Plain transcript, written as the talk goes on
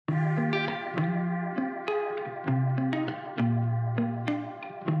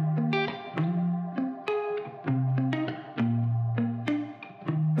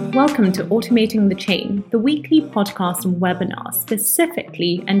Welcome to Automating the Chain, the weekly podcast and webinar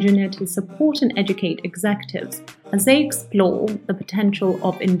specifically engineered to support and educate executives as they explore the potential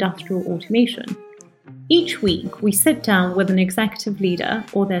of industrial automation. Each week, we sit down with an executive leader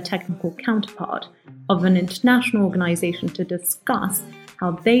or their technical counterpart of an international organization to discuss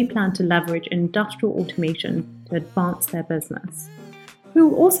how they plan to leverage industrial automation to advance their business. We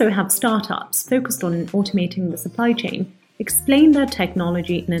will also have startups focused on automating the supply chain explain their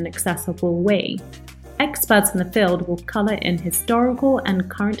technology in an accessible way. Experts in the field will color in historical and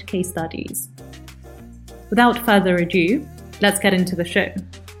current case studies. Without further ado, let's get into the show.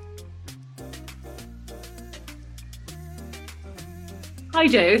 Hi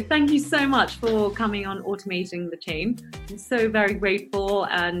Joe, thank you so much for coming on Automating the Chain. I'm so very grateful,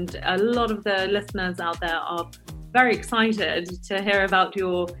 and a lot of the listeners out there are very excited to hear about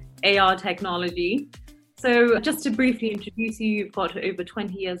your AR technology. So just to briefly introduce you, you've got over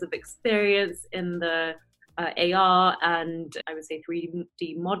 20 years of experience in the AR and I would say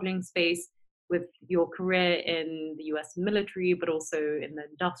 3D modeling space, with your career in the US military, but also in the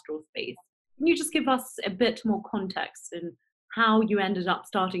industrial space. Can you just give us a bit more context in how you ended up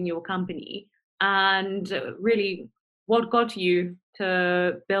starting your company and really what got you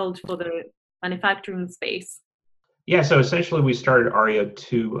to build for the manufacturing space? Yeah, so essentially we started Aria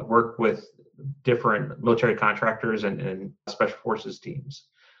to work with different military contractors and special forces teams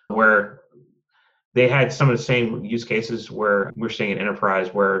where they had some of the same use cases where we're seeing an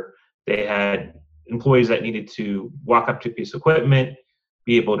enterprise where they had employees that needed to walk up to a piece of equipment,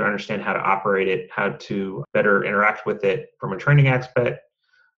 be able to understand how to operate it, how to better interact with it from a training aspect,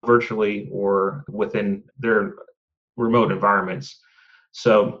 virtually or within their remote environments.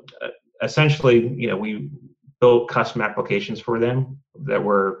 So essentially, we built custom applications for them that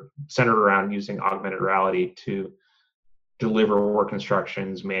were centered around using augmented reality to deliver work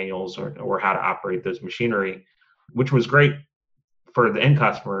instructions, manuals, or how to operate those machinery, which was great for the end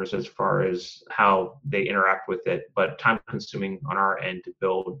customers as far as how they interact with it, but time consuming on our end to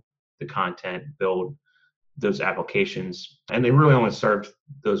build the content, build those applications. And they really only served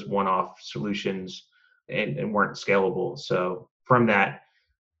those one-off solutions and weren't scalable. So from that,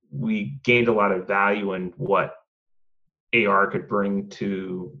 we gained a lot of value in what AR could bring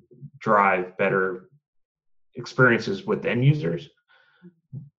to drive better experiences with end users.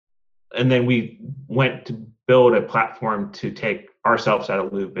 And then we went to build a platform to take ourselves out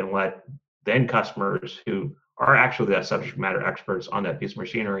of the loop and let the end customers, who are actually the subject matter experts on that piece of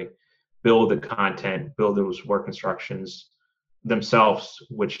machinery, build the content, build those work instructions themselves,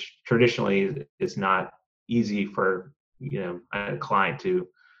 which traditionally is not easy for a client to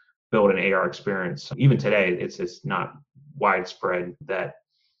build an AR experience. Even today, it's not widespread that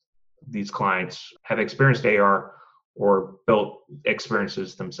these clients have experienced AR or built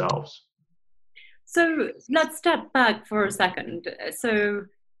experiences themselves. So let's step back for a second. So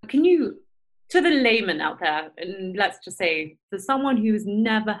can you, to the layman out there, and let's just say for someone who's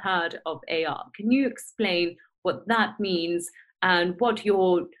never heard of AR, can you explain what that means and what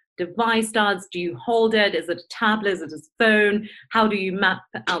your device does? Do you hold it? Is it a tablet? Is it a phone? How do you map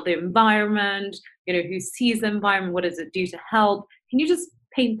out the environment? Who sees the environment? What does it do to help? Can you just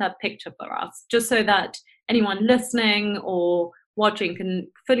paint that picture for us, just so that anyone listening or watching can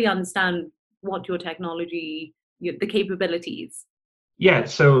fully understand what your technology, the capabilities? Yeah,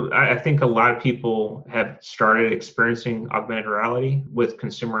 so I think a lot of people have started experiencing augmented reality with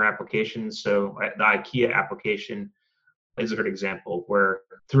consumer applications. So the IKEA application is a good example where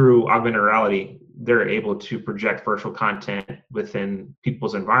through augmented reality, they're able to project virtual content within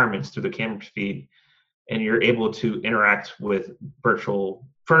people's environments through the camera feed, and you're able to interact with virtual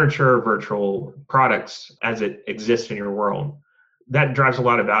furniture, virtual products as it exists in your world. That drives a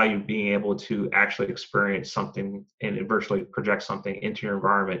lot of value, being able to actually experience something and virtually project something into your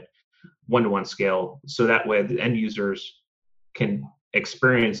environment, one-to-one scale, so that way the end users can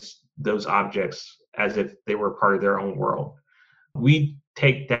experience those objects as if they were part of their own world. We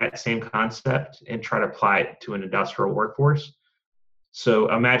take that same concept and try to apply it to an industrial workforce.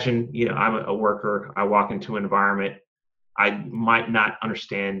 So imagine, I'm a worker, I walk into an environment, I might not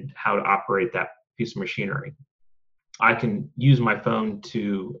understand how to operate that piece of machinery. I can use my phone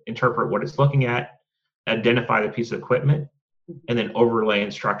to interpret what it's looking at, identify the piece of equipment, and then overlay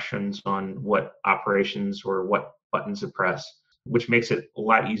instructions on what operations or what buttons to press, which makes it a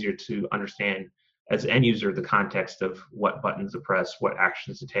lot easier to understand as an end user the context of what buttons to press, what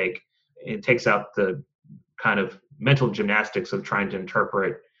actions to take. It takes out the kind of mental gymnastics of trying to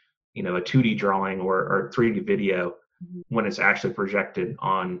interpret, a 2D drawing or 3D video when it's actually projected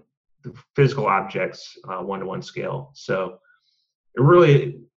on the physical objects, one-to-one scale. So it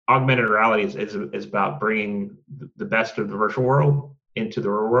really augmented reality is about bringing the best of the virtual world into the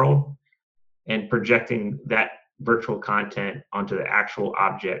real world and projecting that virtual content onto the actual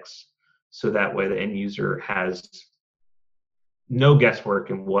objects. So that way the end user has no guesswork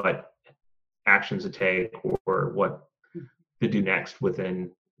in what actions to take or what to do next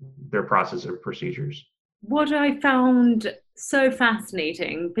within their process or procedures. What I found so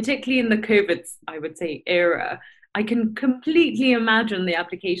fascinating, particularly in the COVID, I would say, era, I can completely imagine the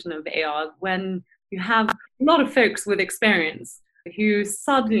application of AR when you have a lot of folks with experience who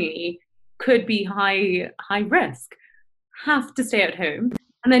suddenly could be high risk, have to stay at home,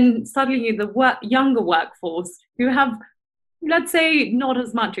 and then suddenly the younger workforce who have, let's say, not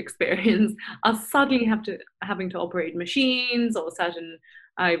as much experience are suddenly having to operate machines or certain,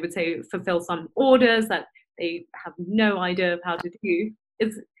 I would say, fulfill some orders that they have no idea of how to do.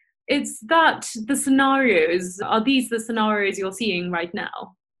 It's that the scenarios, are these the scenarios you're seeing right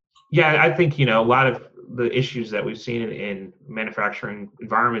now? Yeah, I think, a lot of the issues that we've seen in manufacturing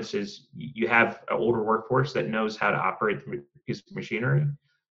environments is you have an older workforce that knows how to operate the piece of machinery,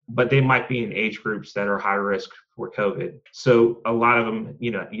 but they might be in age groups that are high risk for COVID. So a lot of them,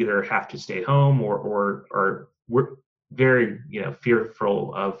 either have to stay home or we're very,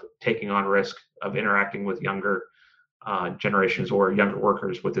 fearful of taking on risk of interacting with younger generations or younger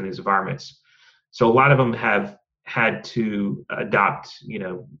workers within these environments. So a lot of them have had to adopt,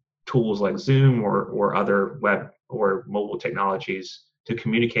 tools like Zoom or other web or mobile technologies to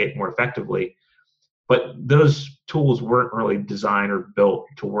communicate more effectively. But those tools weren't really designed or built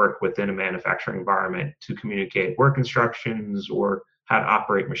to work within a manufacturing environment to communicate work instructions or how to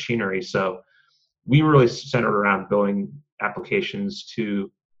operate machinery. So we really centered around building applications to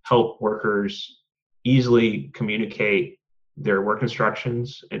help workers easily communicate their work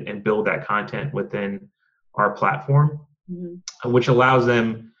instructions and build that content within our platform, which allows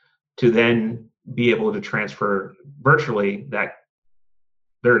them to then be able to transfer virtually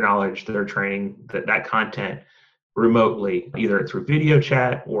their knowledge, their training, that content remotely, either through video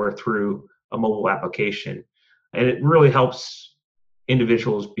chat or through a mobile application. And it really helps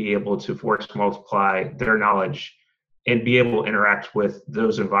individuals be able to force multiply their knowledge and be able to interact with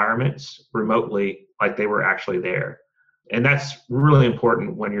those environments remotely like they were actually there. And that's really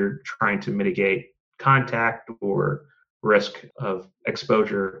important when you're trying to mitigate contact or risk of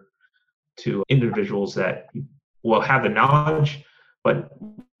exposure to individuals that will have the knowledge but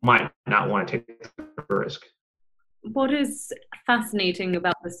might not want to take the risk. What is fascinating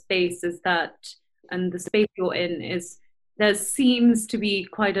about the space is that, and the space you're in, is there seems to be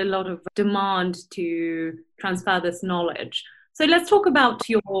quite a lot of demand to transfer this knowledge. So let's talk about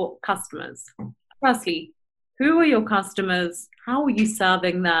your customers. Firstly, who are your customers? How are you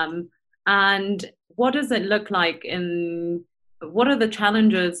serving them? And what does it look like what are the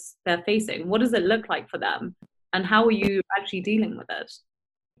challenges they're facing? What does it look like for them? And how are you actually dealing with it?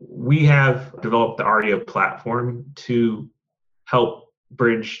 We have developed the Ardio platform to help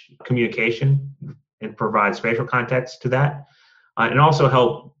bridge communication and provide spatial context to that, and also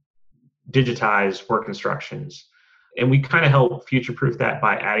help digitize work instructions. And we kind of help future-proof that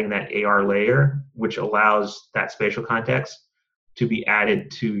by adding that AR layer, which allows that spatial context to be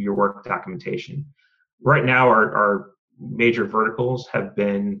added to your work documentation. Right now, our major verticals have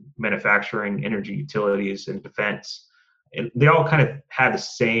been manufacturing, energy, utilities, and defense. And they all kind of have the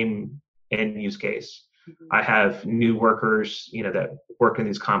same end use case. I have new workers, that work in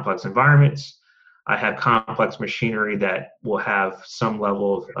these complex environments. I have complex machinery that will have some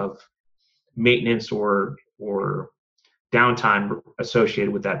level of maintenance or downtime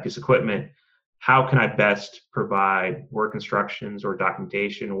associated with that piece of equipment. How can I best provide work instructions or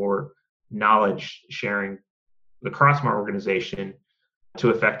documentation or knowledge sharing across my organization to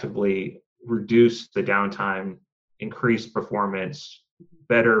effectively reduce the downtime, increase performance,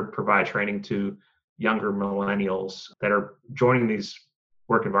 better provide training to younger millennials that are joining these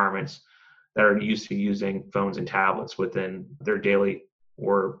work environments that are used to using phones and tablets within their daily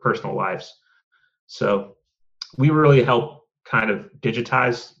or personal lives. So we really help kind of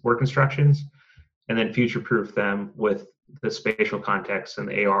digitize work instructions and then future-proof them with the spatial context and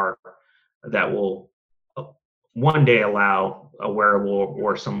the AR that will one day allow a wearable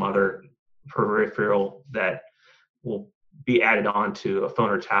or some other peripheral that will be added onto a phone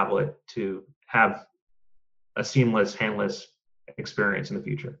or tablet to have a seamless, handless experience in the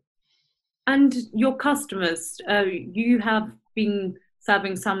future. And your customers, you have been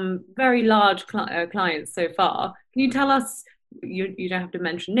serving some very large clients so far. Can you tell us, you don't have to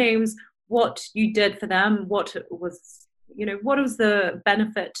mention names, what you did for them? What was the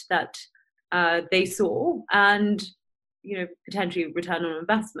benefit that they saw? And potentially return on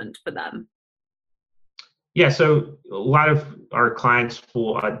investment for them? Yeah, so a lot of our clients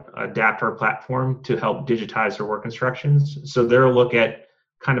will adapt our platform to help digitize their work instructions. So they'll look at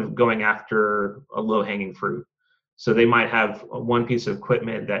kind of going after a low-hanging fruit. So they might have one piece of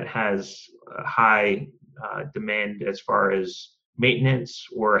equipment that has a high demand as far as maintenance,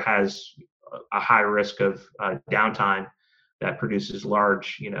 or has a high risk of downtime that produces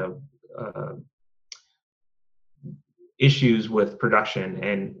large, issues with production.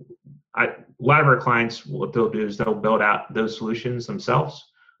 And a lot of our clients, what they'll do is they'll build out those solutions themselves.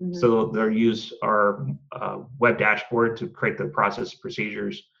 Mm-hmm. So they'll use our web dashboard to create the process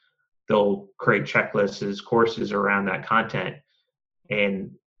procedures. They'll create checklists, courses around that content,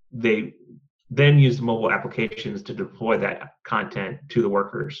 and they then use the mobile applications to deploy that content to the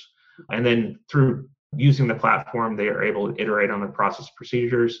workers. And then through using the platform, they are able to iterate on the process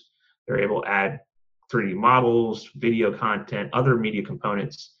procedures. They're able to add 3D models, video content, other media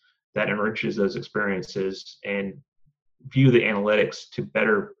components that enriches those experiences, and view the analytics to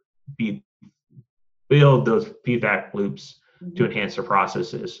better build those feedback loops to enhance their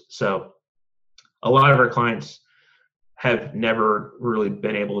processes. So a lot of our clients have never really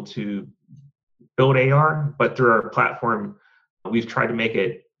been able to build AR, but through our platform, we've tried to make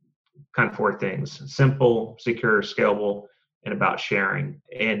it kind of four things: simple, secure, scalable, and about sharing.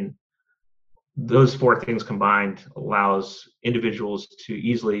 And those four things combined allows individuals to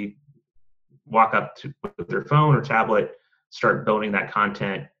easily walk up to with their phone or tablet, start building that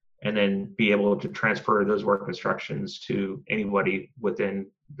content, and then be able to transfer those work instructions to anybody within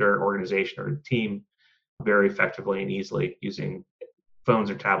their organization or team very effectively and easily using phones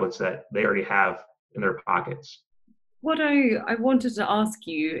or tablets that they already have in their pockets. What I wanted to ask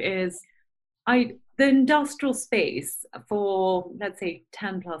you is, the industrial space for, let's say,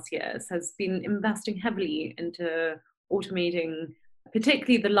 10 plus years has been investing heavily into automating,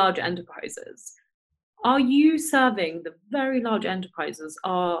 particularly the large enterprises. Are you serving the very large enterprises,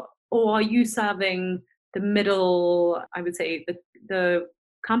 or are you serving the middle, I would say, the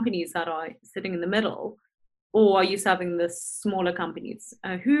companies that are sitting in the middle? Or are you serving the smaller companies?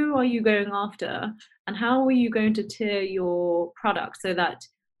 Who are you going after, and how are you going to tier your product so that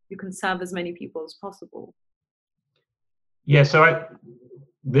you can serve as many people as possible? Yeah, so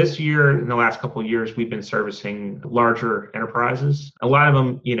this year, in the last couple of years, we've been servicing larger enterprises. A lot of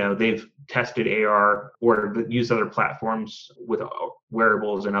them, they've tested AR or used other platforms with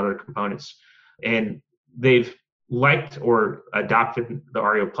wearables and other components, and they've liked or adopted the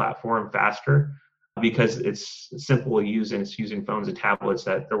Ario platform faster because it's simple to use, and it's using phones and tablets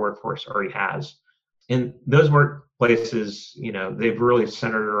that their workforce already has. In those workplaces, they've really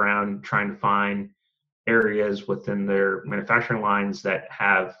centered around trying to find areas within their manufacturing lines that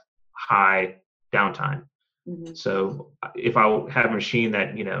have high downtime. Mm-hmm. So if I have a machine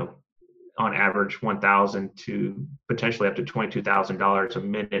that, on average $1,000 to potentially up to $22,000 a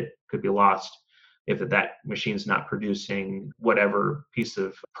minute could be lost if that machine's not producing whatever piece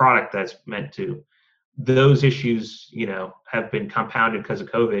of product that's meant to. Those issues, have been compounded because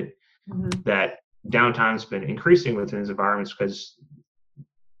of COVID. Mm-hmm. That downtime's been increasing within these environments because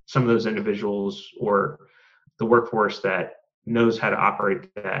some of those individuals or the workforce that knows how to operate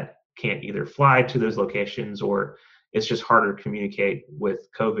that can't either fly to those locations, or it's just harder to communicate with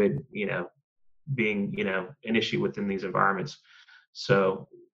COVID, being, an issue within these environments. So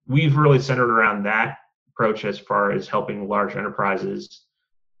we've really centered around that approach as far as helping large enterprises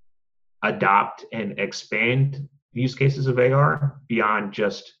adopt and expand use cases of AR beyond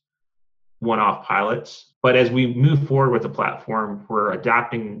just one-off pilots. But as we move forward with the platform, we're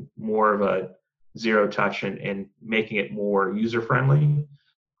adopting more of a zero touch and making it more user-friendly.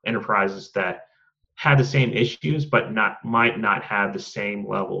 Enterprises that had the same issues, but might not have the same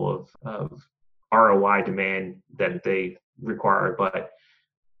level of ROI demand that they require. But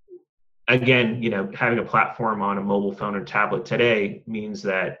again, having a platform on a mobile phone or tablet today means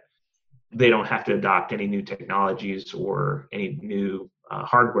that they don't have to adopt any new technologies or any new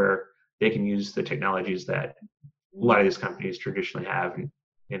hardware. They can use the technologies that a lot of these companies traditionally have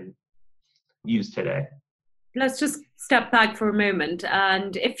and use today. Let's just step back for a moment.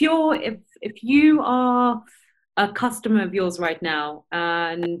 And if you are a customer of yours right now,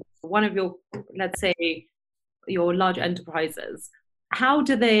 and one of your, let's say, your large enterprises, how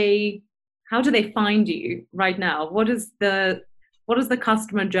do they find you right now? What is the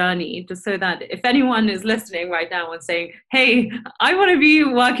customer journey, just so that if anyone is listening right now and saying, hey, I want to be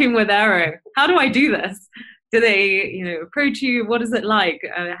working with Airo, how do I do this? Do they, approach you? What is it like?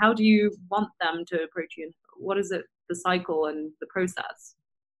 How do you want them to approach you? What is it, the cycle and the process?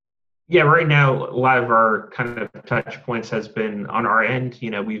 Yeah, right now, a lot of our kind of touch points has been on our end.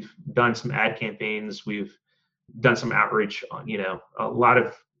 We've done some ad campaigns, we've done some outreach. A lot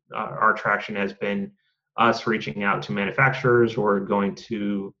of our traction has been us reaching out to manufacturers or going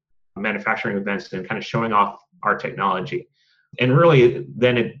to manufacturing events and kind of showing off our technology. And really,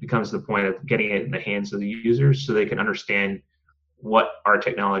 then it becomes the point of getting it in the hands of the users so they can understand what our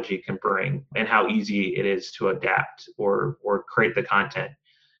technology can bring and how easy it is to adapt or create the content.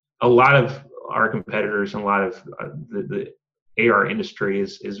 A lot of our competitors and a lot of the AR industry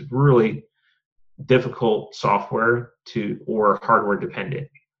is really difficult software or hardware dependent.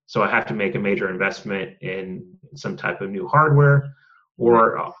 So I have to make a major investment in some type of new hardware,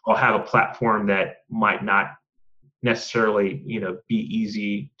 or I'll have a platform that might not necessarily be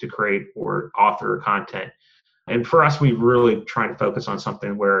easy to create or author content. And for us, we really try to focus on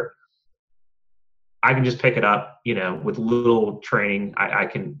something where I can just pick it up, with little training. I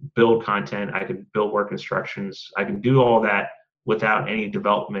can build content, I can build work instructions, I can do all that without any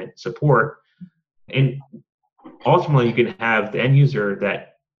development support. And ultimately, you can have the end user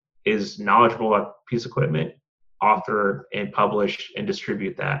that is knowledgeable about a piece of equipment, author and publish and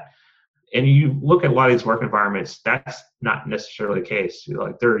distribute that. And you look at a lot of these work environments, that's not necessarily the case.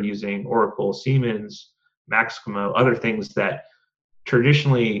 Like they're using Oracle, Siemens, Maximo, other things that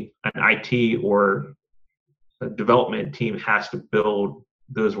traditionally an IT or a development team has to build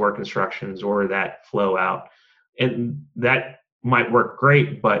those work instructions or that flow out. And that might work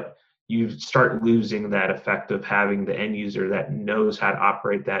great, but you start losing that effect of having the end user that knows how to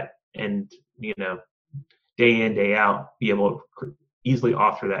operate that and, day in, day out, be able to easily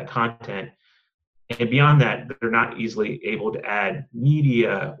author that content. And beyond that, they're not easily able to add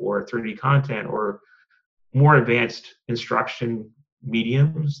media or 3D content or more advanced instruction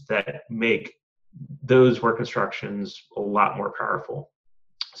mediums that make those work instructions a lot more powerful.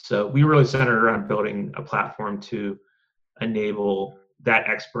 So we really centered around building a platform to enable that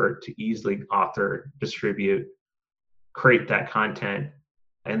expert to easily author, distribute, create that content,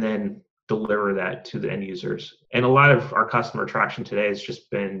 and then deliver that to the end users. And a lot of our customer traction today has just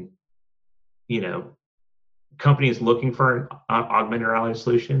been, companies looking for an augmented reality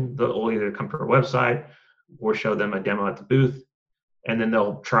solution. They'll either come to our website or show them a demo at the booth, and then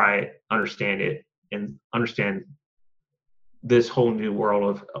they'll try it, understand it, and understand this whole new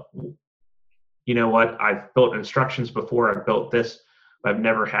world of, I've built instructions before, I've built this, but I've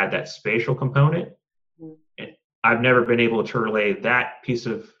never had that spatial component. And I've never been able to relay that piece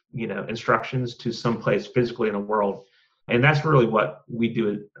of, instructions to someplace physically in the world. And that's really what we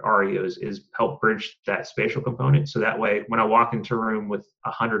do at Ario is help bridge that spatial component. So that way, when I walk into a room with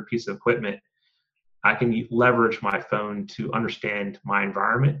 100 pieces of equipment, I can leverage my phone to understand my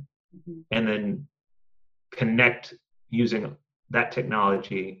environment and then connect using that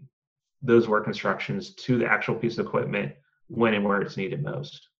technology, those work instructions to the actual piece of equipment when and where it's needed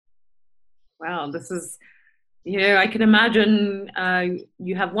most. Wow, this is, I can imagine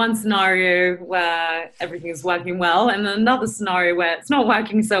you have one scenario where everything is working well and then another scenario where it's not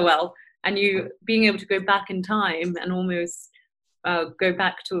working so well, and you being able to go back in time and almost go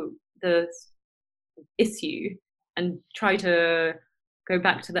back to the issue and try to go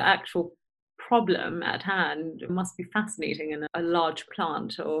back to the actual problem at hand. It must be fascinating in a large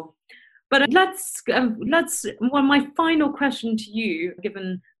plant. But my final question to you,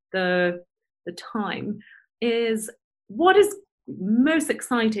 given the time, is what is most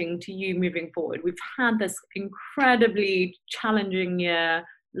exciting to you moving forward? We've had this incredibly challenging year. A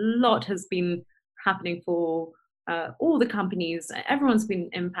lot has been happening for all the companies. Everyone's been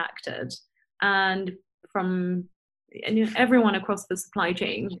impacted, and from everyone across the supply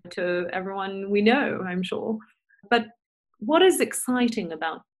chain to everyone we know, I'm sure. But what is exciting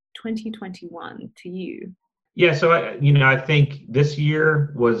about 2021 to you? Yeah, so I think this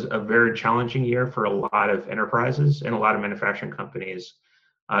year was a very challenging year for a lot of enterprises and a lot of manufacturing companies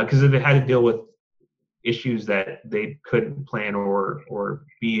because they had to deal with issues that they couldn't plan or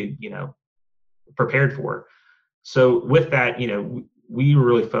be prepared for. So with that, we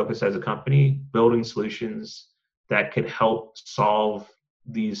really focus as a company building solutions that could help solve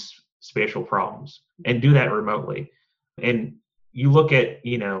these spatial problems and do that remotely. And you look at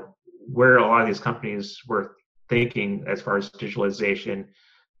where a lot of these companies were thinking as far as digitalization,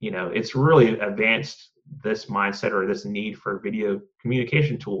 it's really advanced this mindset or this need for video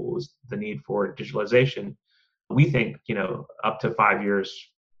communication tools, the need for digitalization. We think, up to 5 years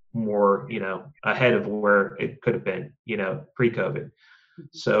more, ahead of where it could have been, pre-COVID.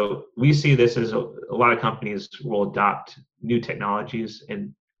 So we see this as a lot of companies will adopt new technologies,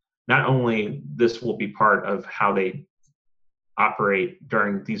 and not only this will be part of how they operate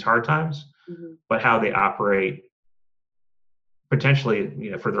during these hard times, but how they operate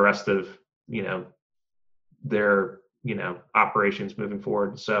potentially, for the rest of, their, operations moving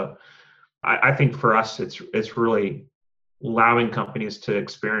forward. So I think for us, it's really allowing companies to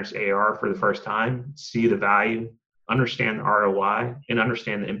experience AR for the first time, see the value, understand the ROI, and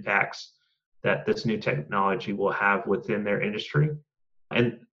understand the impacts that this new technology will have within their industry.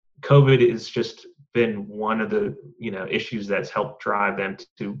 And COVID has just been one of the issues that's helped drive them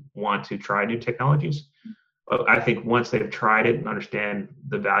to want to try new technologies. But I think once they've tried it and understand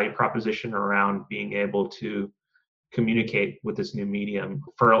the value proposition around being able to communicate with this new medium,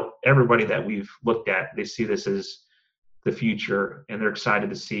 for everybody that we've looked at, they see this as the future and they're excited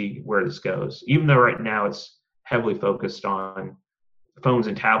to see where this goes. Even though right now it's heavily focused on phones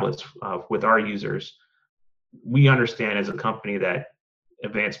and tablets with our users, we understand as a company that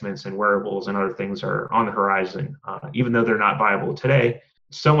advancements in wearables and other things are on the horizon, even though they're not viable today.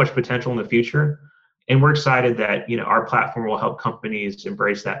 So much potential in the future. And we're excited that our platform will help companies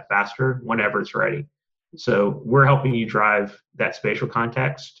embrace that faster whenever it's ready. So we're helping you drive that spatial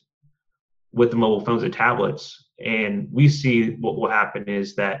context with the mobile phones and tablets. And we see what will happen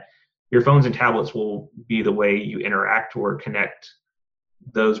is that your phones and tablets will be the way you interact or connect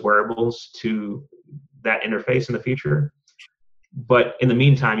those wearables to that interface in the future. But in the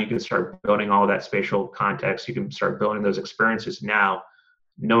meantime, you can start building all that spatial context. You can start building those experiences now,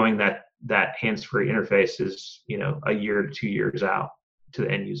 knowing that that hands-free interface is, a year to 2 years out to the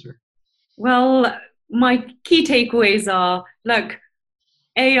end user. Well, my key takeaways are, look,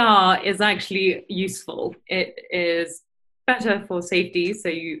 AR is actually useful. It is better for safety. So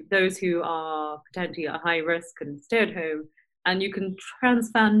those who are potentially at high risk can stay at home, and you can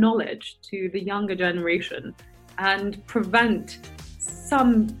transfer knowledge to the younger generation and prevent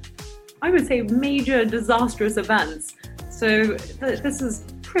some, I would say, major disastrous events. So this is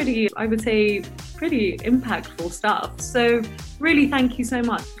pretty impactful stuff. So really thank you so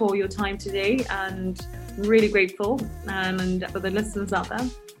much for your time today, and really grateful. And for the listeners out there,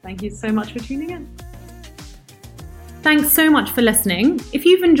 thank you so much for tuning in. Thanks so much for listening. If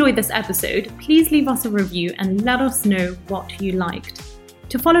you've enjoyed this episode, please leave us a review and let us know what you liked.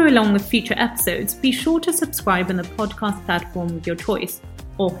 To follow along with future episodes, be sure to subscribe on the podcast platform of your choice,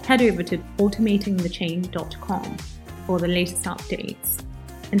 or head over to automatingthechain.com for the latest updates.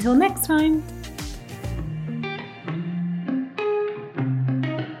 Until next time.